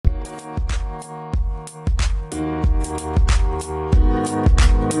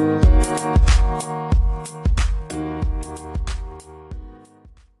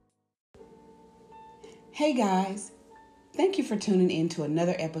Hey guys, thank you for tuning in to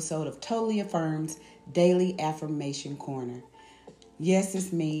another episode of Totally Affirm's Daily Affirmation Corner. Yes,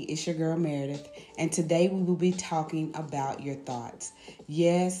 it's me, it's your girl Meredith, and today we will be talking about your thoughts.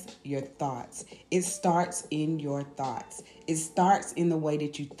 Yes, your thoughts. It starts in your thoughts. It starts in the way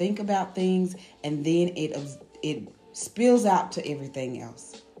that you think about things, and then it spills out to everything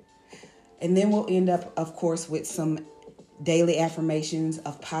else. And then we'll end up, of course, with some daily affirmations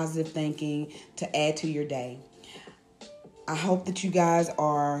of positive thinking to add to your day. I hope that you guys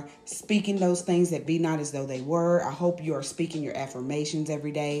are speaking those things that be not as though they were. I hope you are speaking your affirmations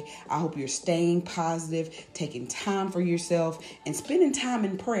every day. I hope you're staying positive, taking time for yourself, and spending time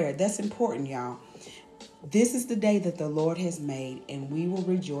in prayer. That's important, y'all. This is the day that the Lord has made, and we will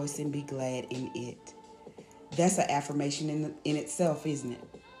rejoice and be glad in it. That's an affirmation in itself, isn't it?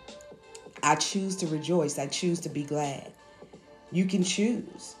 I choose to rejoice. I choose to be glad. You can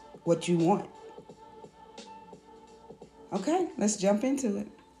choose what you want. Okay, let's jump into it.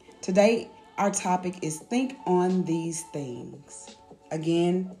 Today, our topic is think on these things.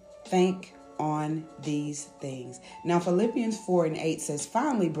 Again, think on these things. Now, Philippians 4:8 says,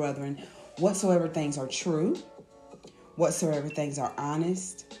 finally, brethren, whatsoever things are true, whatsoever things are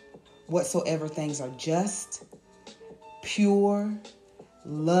honest, whatsoever things are just, pure,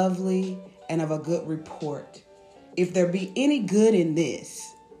 lovely, and of a good report. If there be any good in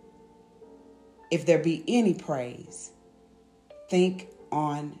this, if there be any praise, think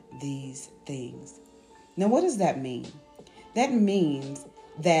on these things. Now, what does that mean? That means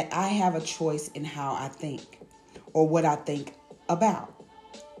that I have a choice in how I think or what I think about.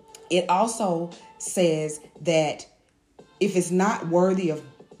 It also says that if it's not worthy of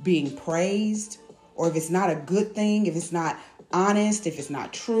being praised, or if it's not a good thing, if it's not honest, if it's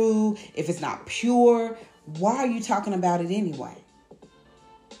not true, if it's not pure, why are you talking about it anyway?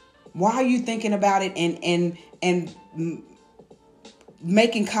 Why are you thinking about it and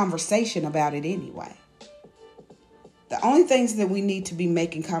making conversation about it anyway? The only things that we need to be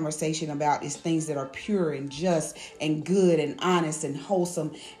making conversation about is things that are pure and just and good and honest and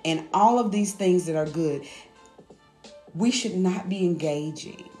wholesome and all of these things that are good. We should not be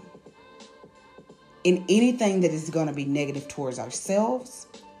engaging in anything that is going to be negative towards ourselves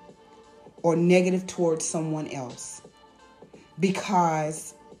or negative towards someone else,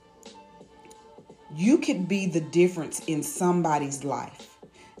 because you could be the difference in somebody's life.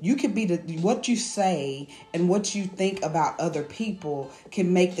 You could be what you say and what you think about other people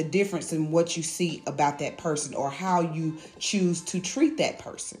can make the difference in what you see about that person or how you choose to treat that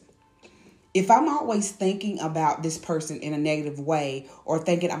person. If I'm always thinking about this person in a negative way, or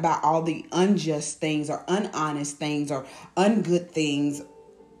thinking about all the unjust things or unhonest things or ungood things,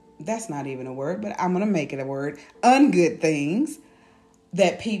 that's not even a word, but I'm going to make it a word, ungood things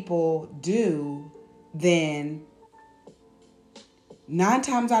that people do, then 9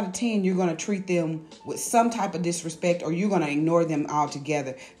 times out of 10, you're going to treat them with some type of disrespect, or you're going to ignore them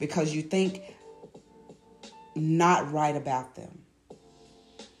altogether because you think not right about them.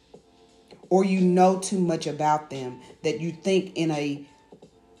 Or you know too much about them that you think in a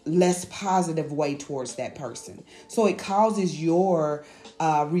less positive way towards that person. So it causes your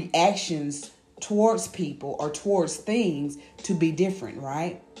reactions towards people or towards things to be different,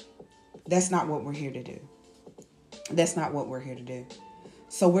 right? That's not what we're here to do. That's not what we're here to do.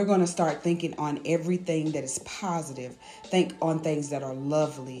 So we're going to start thinking on everything that is positive. Think on things that are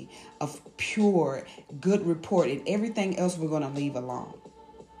lovely, of pure, good report, and everything else we're going to leave alone.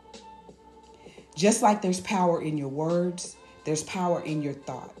 Just like there's power in your words, there's power in your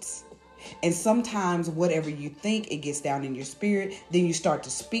thoughts. And sometimes whatever you think, it gets down in your spirit. Then you start to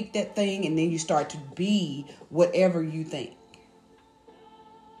speak that thing, and then you start to be whatever you think.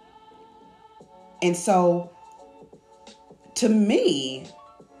 And so, to me,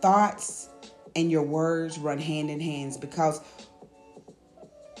 thoughts and your words run hand in hand, because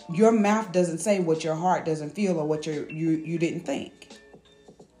your mouth doesn't say what your heart doesn't feel or what you didn't think.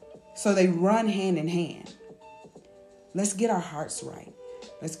 So they run hand in hand. Let's get our hearts right.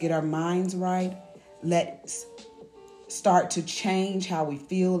 Let's get our minds right. Let's start to change how we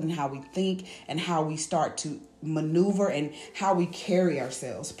feel and how we think and how we start to maneuver and how we carry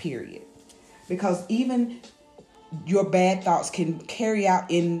ourselves, period. Because even your bad thoughts can carry out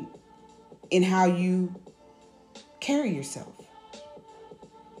in how you carry yourself.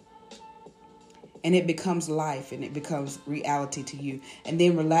 And it becomes life, and it becomes reality to you. And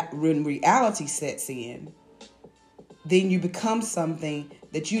then when reality sets in, then you become something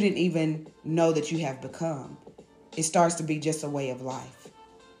that you didn't even know that you have become. It starts to be just a way of life.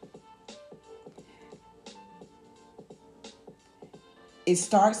 It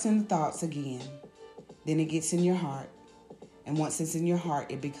starts in the thoughts again. Then it gets in your heart. And once it's in your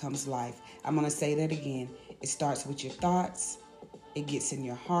heart, it becomes life. I'm going to say that again. It starts with your thoughts. It gets in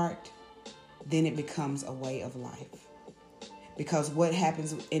your heart. Then it becomes a way of life. Because what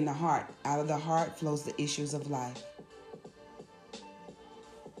happens in the heart? Out of the heart flows the issues of life.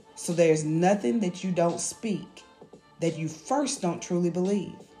 So there's nothing that you don't speak that you first don't truly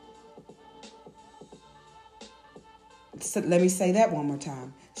believe. So let me say that one more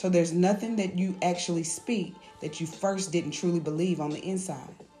time. So there's nothing that you actually speak that you first didn't truly believe on the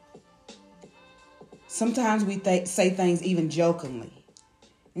inside. Sometimes we say things even jokingly.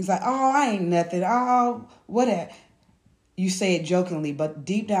 It's like, oh, I ain't nothing. Oh, whatever. You say it jokingly, but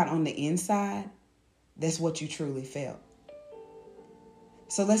deep down on the inside, that's what you truly felt.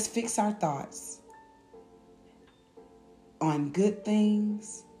 So let's fix our thoughts on good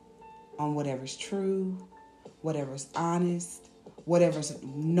things, on whatever's true, whatever's honest, whatever's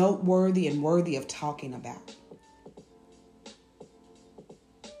noteworthy and worthy of talking about.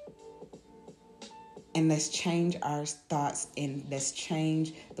 And let's change our thoughts, and let's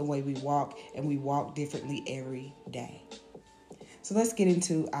change the way we walk, and we walk differently every day. So let's get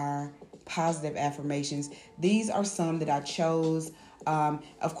into our positive affirmations. These are some that I chose.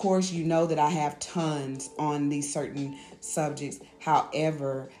 Of course, you know that I have tons on these certain subjects.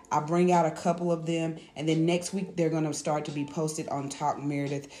 However, I bring out a couple of them, and then next week they're going to start to be posted on Talk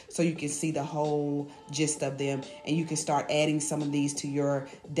Meredith, so you can see the whole gist of them, and you can start adding some of these to your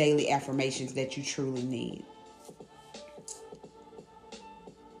daily affirmations that you truly need.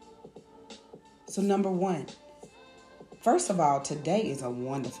 So number 1, first of all, today is a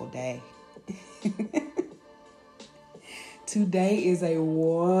wonderful day. Today is a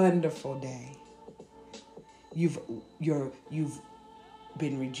wonderful day. You've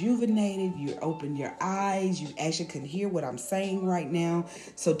been rejuvenated. You opened your eyes. You actually can hear what I'm saying right now.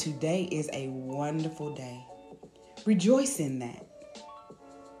 So today is a wonderful day. Rejoice in that.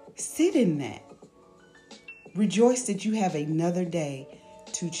 Sit in that. Rejoice that you have another day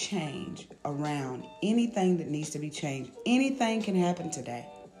to change around anything that needs to be changed. Anything can happen today.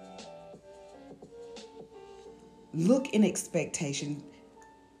 Look in expectation.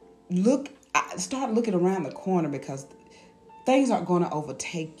 Start looking around the corner, because things aren't going to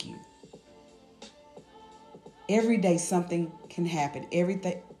overtake you. Every day something can happen. Every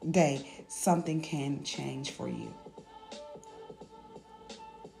day something can change for you.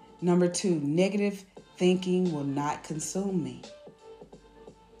 Number 2, negative thinking will not consume me.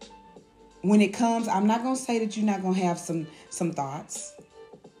 When it comes, I'm not going to say that you're not going to have some thoughts.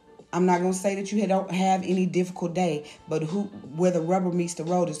 I'm not going to say that you don't have any difficult day, but where the rubber meets the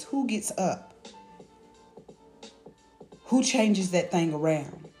road is who gets up? Who changes that thing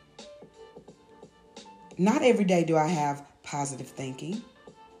around? Not every day do I have positive thinking,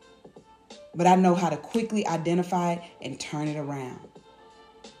 but I know how to quickly identify it and turn it around.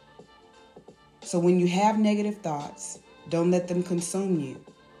 So when you have negative thoughts, don't let them consume you.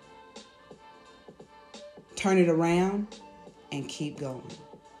 Turn it around and keep going.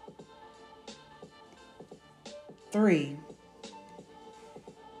 3,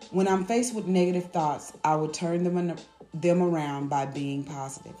 when I'm faced with negative thoughts, I will turn them around by being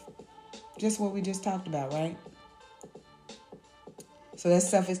positive. Just what we just talked about, right? So that's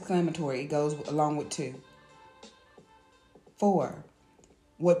self-explanatory. It goes along with 2. 4,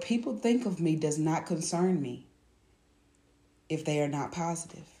 what people think of me does not concern me if they are not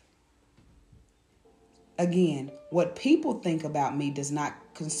positive. Again, what people think about me does not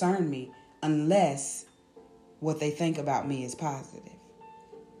concern me unless what they think about me is positive.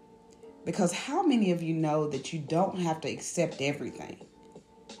 Because how many of you know that you don't have to accept everything?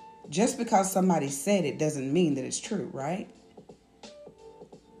 Just because somebody said it doesn't mean that it's true, right?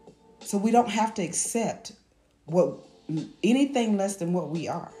 So we don't have to accept anything less than what we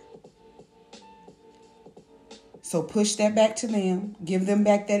are. So push that back to them, give them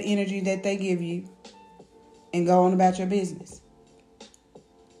back that energy that they give you, and go on about your business.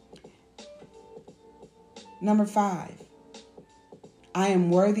 Number 5, I am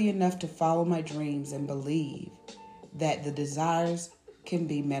worthy enough to follow my dreams and believe that the desires can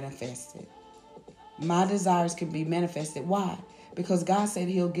be manifested. My desires can be manifested. Why? Because God said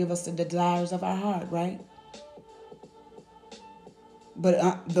He'll give us the desires of our heart, right?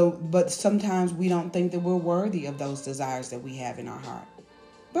 But sometimes we don't think that we're worthy of those desires that we have in our heart.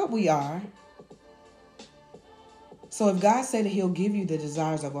 But we are. So if God said that He'll give you the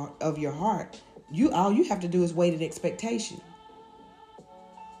desires of your heart, all you have to do is wait in expectation.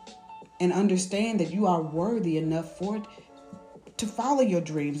 And understand that you are worthy enough to follow your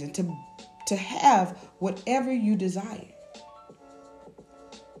dreams and to have whatever you desire.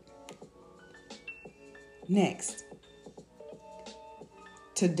 Next,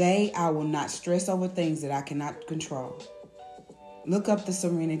 today I will not stress over things that I cannot control. Look up the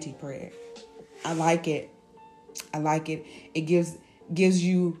Serenity Prayer. I like it. It gives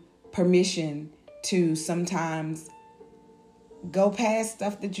you permission to sometimes go past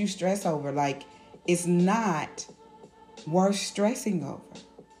stuff that you stress over. Like, it's not worth stressing over.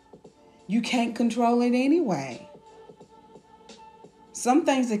 You can't control it anyway. Some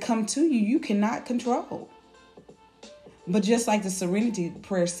things that come to you, you cannot control. But just like the Serenity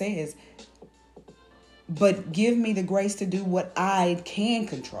Prayer says, but give me the grace to do what I can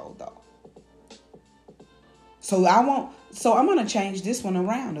control, though. So I'm going to change this one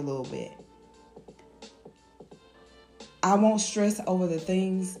around a little bit. I won't stress over the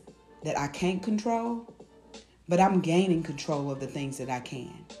things that I can't control, but I'm gaining control of the things that I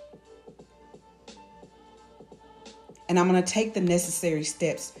can. And I'm going to take the necessary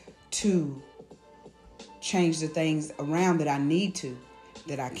steps to change the things around that I need to,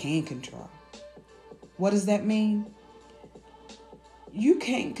 that I can control. What does that mean? You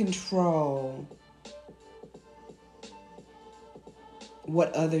can't control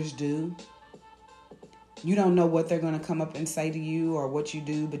what others do. You don't know what they're going to come up and say to you or what you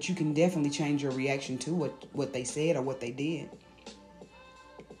do, but you can definitely change your reaction to what they said or what they did.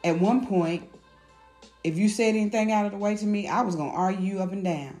 At one point, if you said anything out of the way to me, I was going to argue you up and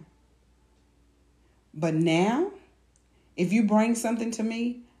down. But now, if you bring something to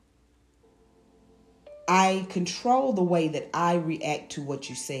me, I control the way that I react to what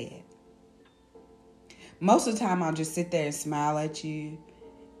you said. Most of the time, I'll just sit there and smile at you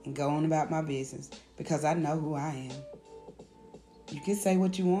and go on about my business because I know who I am. You can say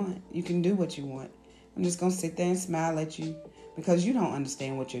what you want. You can do what you want. I'm just going to sit there and smile at you because you don't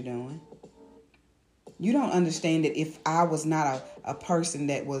understand what you're doing. You don't understand that if I was not a person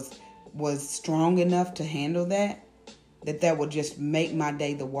that was strong enough to handle that would just make my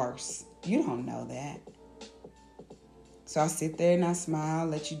day the worse. You don't know that. So I sit there and I smile,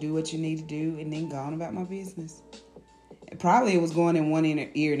 let you do what you need to do, and then go on about my business. Probably it was going in one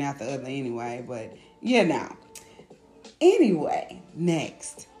ear and out the other anyway, but you know. Anyway,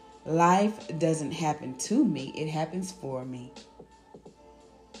 next. Life doesn't happen to me, it happens for me.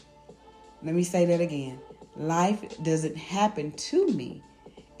 Let me say that again. Life doesn't happen to me,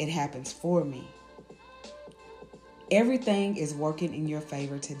 it happens for me. Everything is working in your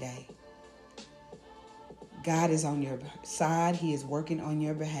favor today. God is on your side. He is working on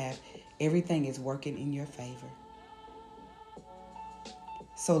your behalf. Everything is working in your favor.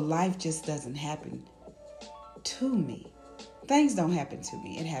 So life just doesn't happen to me. Things don't happen to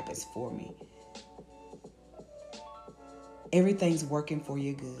me. It happens for me. Everything's working for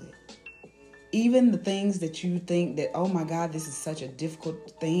your good. Even the things that you think that, oh my God, this is such a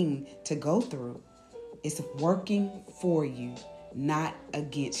difficult thing to go through. It's working for you, not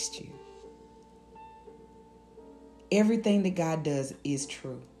against you. Everything that God does is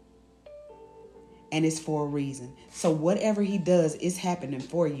true. And it's for a reason. So whatever he does is happening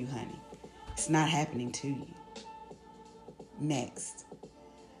for you, honey. It's not happening to you. Next,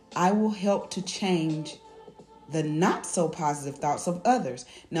 I will help to change the not so positive thoughts of others.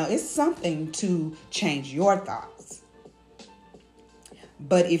 Now, it's something to change your thoughts.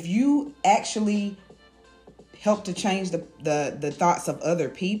 But if you actually help to change the thoughts of other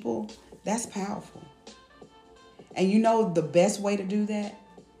people, that's powerful. And you know the best way to do that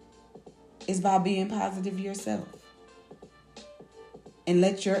is by being positive yourself. And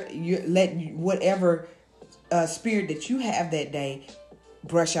let whatever spirit that you have that day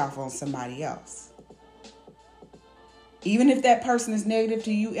brush off on somebody else. Even if that person is negative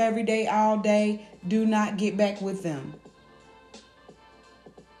to you every day, all day, do not get back with them.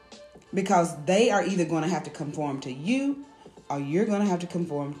 Because they are either going to have to conform to you or you're going to have to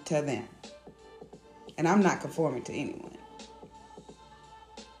conform to them. And I'm not conforming to anyone.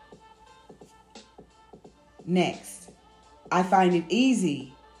 Next, I find it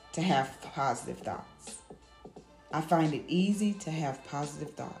easy to have positive thoughts. I find it easy to have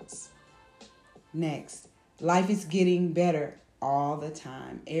positive thoughts. Next, life is getting better all the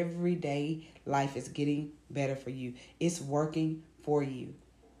time. Every day, life is getting better for you. It's working for you.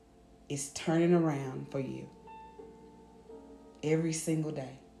 It's turning around for you. Every single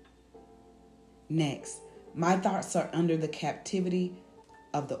day. Next, my thoughts are under the captivity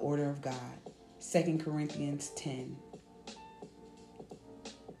of the order of God. 2 Corinthians 10.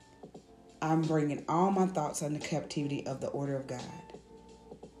 I'm bringing all my thoughts under captivity of the order of God.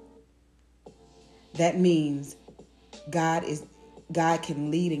 That means God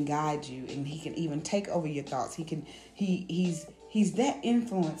can lead and guide you, and he can even take over your thoughts. He's that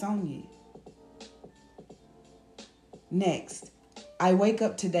influence on you. Next, I wake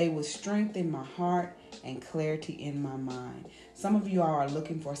up today with strength in my heart and clarity in my mind. Some of you all are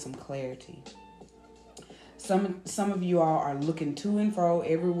looking for some clarity. Some of you all are looking to and fro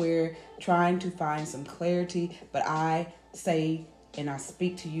everywhere, trying to find some clarity. But I say and I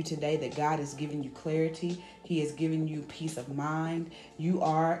speak to you today that God is giving you clarity. He is giving you peace of mind. He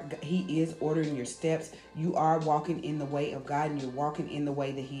is ordering your steps. You are walking in the way of God, and you're walking in the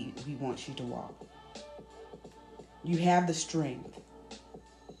way that He wants you to walk. You have the strength.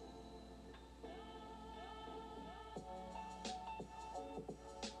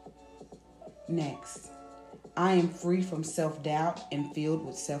 Next, I am free from self-doubt and filled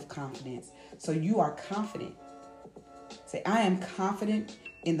with self-confidence. So you are confident. Say, I am confident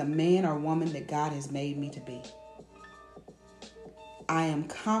in the man or woman that God has made me to be. I am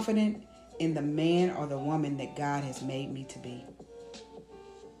confident in the man or the woman that God has made me to be.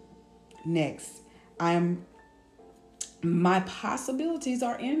 Next, my possibilities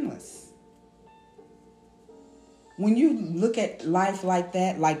are endless. When you look at life like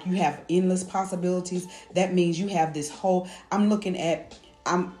that, like you have endless possibilities, that means you have this whole, I'm looking at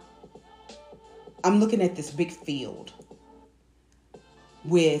this big field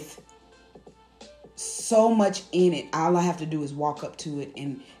with so much in it. All I have to do is walk up to it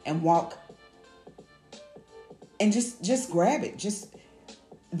and walk and just grab it.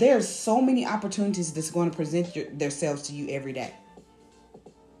 There's so many opportunities that's going to present themselves to you every day.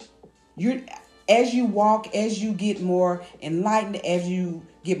 As you walk, as you get more enlightened, as you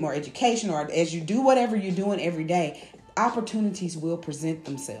get more education, or as you do whatever you're doing every day, opportunities will present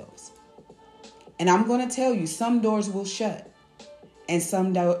themselves. And I'm going to tell you, some doors will shut and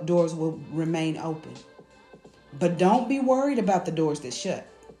some doors will remain open. But don't be worried about the doors that shut,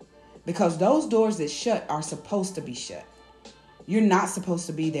 because those doors that shut are supposed to be shut. You're not supposed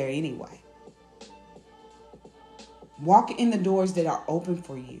to be there anyway. Walk in the doors that are open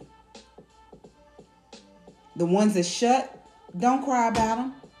for you. The ones that shut, don't cry about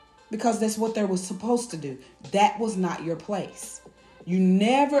them, because that's what they were supposed to do. That was not your place. You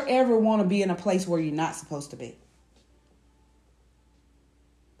never, ever want to be in a place where you're not supposed to be.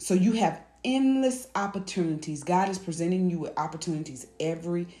 So you have endless opportunities. God is presenting you with opportunities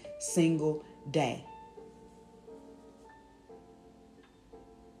every single day.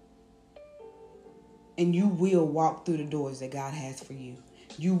 And you will walk through the doors that God has for you.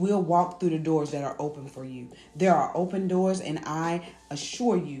 You will walk through the doors that are open for you. There are open doors, and I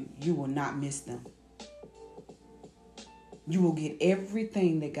assure you, you will not miss them. You will get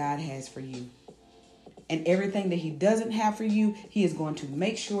everything that God has for you. And everything that He doesn't have for you, He is going to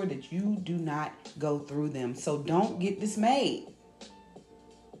make sure that you do not go through them. So don't get dismayed.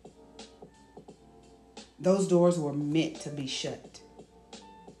 Those doors were meant to be shut.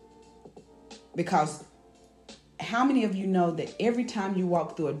 Because how many of you know that every time you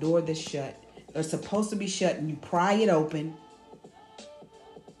walk through a door that's shut, or supposed to be shut, and you pry it open,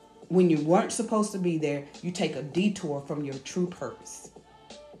 when you weren't supposed to be there, you take a detour from your true purpose.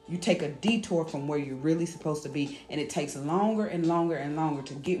 You take a detour from where you're really supposed to be, and it takes longer and longer and longer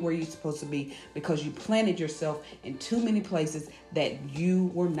to get where you're supposed to be, because you planted yourself in too many places that you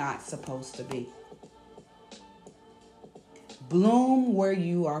were not supposed to be. Bloom where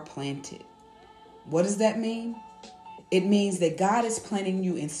you are planted. What does that mean? It means that God is planting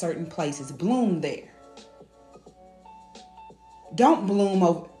you in certain places. Bloom there. Don't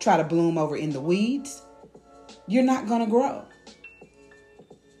try to bloom over in the weeds. You're not going to grow.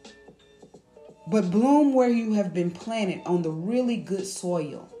 But bloom where you have been planted, on the really good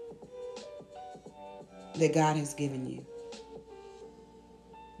soil that God has given you.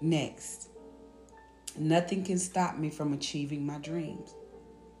 Next, nothing can stop me from achieving my dreams.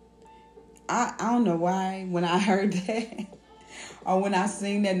 I don't know why, when I heard that, or when I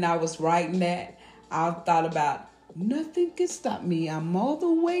seen that and I was writing that, I thought about, nothing can stop me. I'm all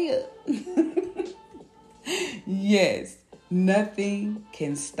the way up. Yes, nothing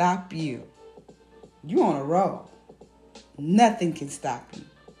can stop you. You on a roll. Nothing can stop you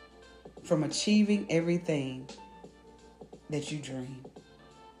from achieving everything that you dream.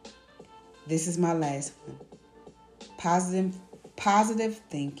 This is my last one. Positive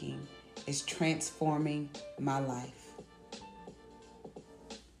thinking is transforming my life.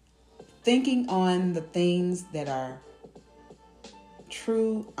 Thinking on the things that are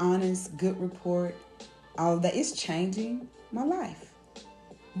true, honest, good report, all of that is changing my life.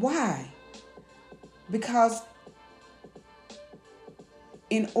 Why? Because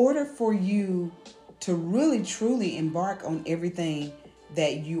in order for you to really, truly embark on everything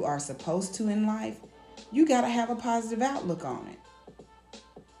that you are supposed to in life, you got to have a positive outlook on it.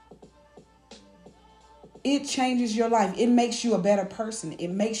 it changes your life. It makes you a better person. It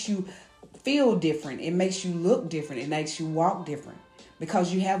makes you feel different. It makes you look different. It makes you walk different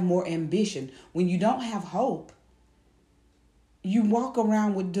because you have more ambition. When you don't have hope, you walk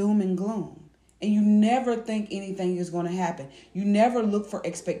around with doom and gloom, and you never think anything is going to happen. You never look for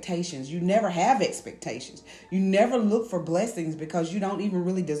expectations. You never have expectations. You never look for blessings because you don't even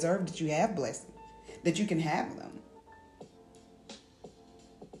really deserve that you have blessings, that you can have them.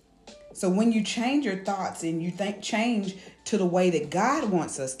 So when you change your thoughts and you change to the way that God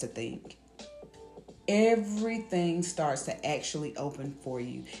wants us to think, everything starts to actually open for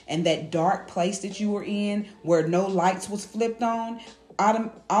you. And that dark place that you were in where no lights was flipped on,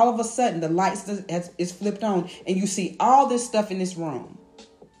 all of a sudden the lights is flipped on and you see all this stuff in this room.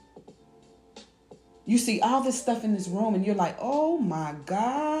 You see all this stuff in this room and you're like, oh my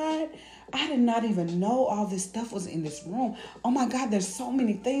God, I did not even know all this stuff was in this room. Oh my God, there's so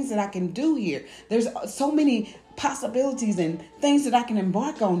many things that I can do here. There's so many possibilities and things that I can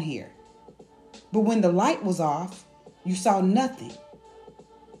embark on here. But when the light was off, you saw nothing.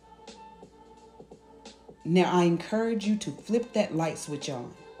 Now I encourage you to flip that light switch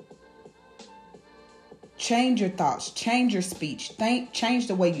on. Change your thoughts, change your speech, change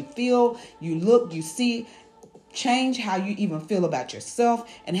the way you feel, you look, you see. Change how you even feel about yourself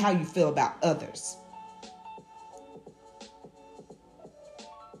and how you feel about others.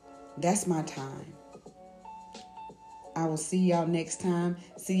 That's my time. I will see y'all next time.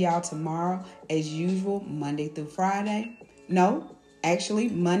 See y'all tomorrow as usual, Monday through Friday. No, actually,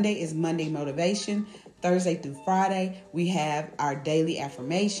 Monday is Monday Motivation. Thursday through Friday, we have our daily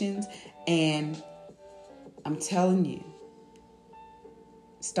affirmations. And I'm telling you,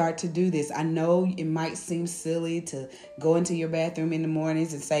 start to do this. I know it might seem silly to go into your bathroom in the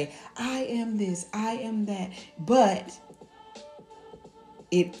mornings and say, I am this, I am that. But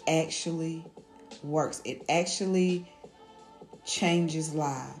it actually works. It actually changes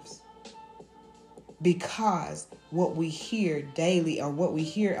lives. Because what we hear daily or what we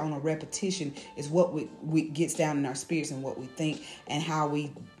hear on a repetition is what we gets down in our spirits and what we think and how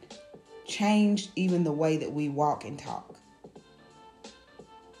we change even the way that we walk and talk.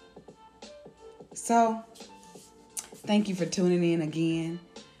 So, thank you for tuning in again.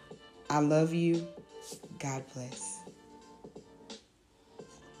 I love you. God bless.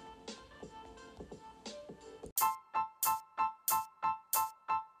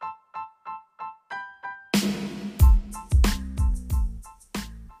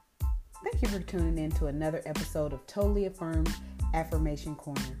 Thank you for tuning in to another episode of Totally Affirmed Affirmation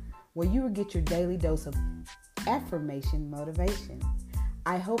Corner, where you will get your daily dose of affirmation motivation.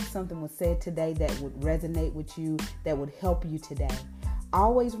 I hope something was said today that would resonate with you, that would help you today.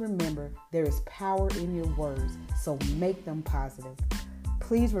 Always remember, there is power in your words, so make them positive.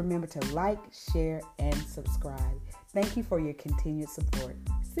 Please remember to like, share, and subscribe. Thank you for your continued support.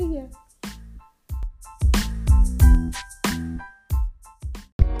 See ya.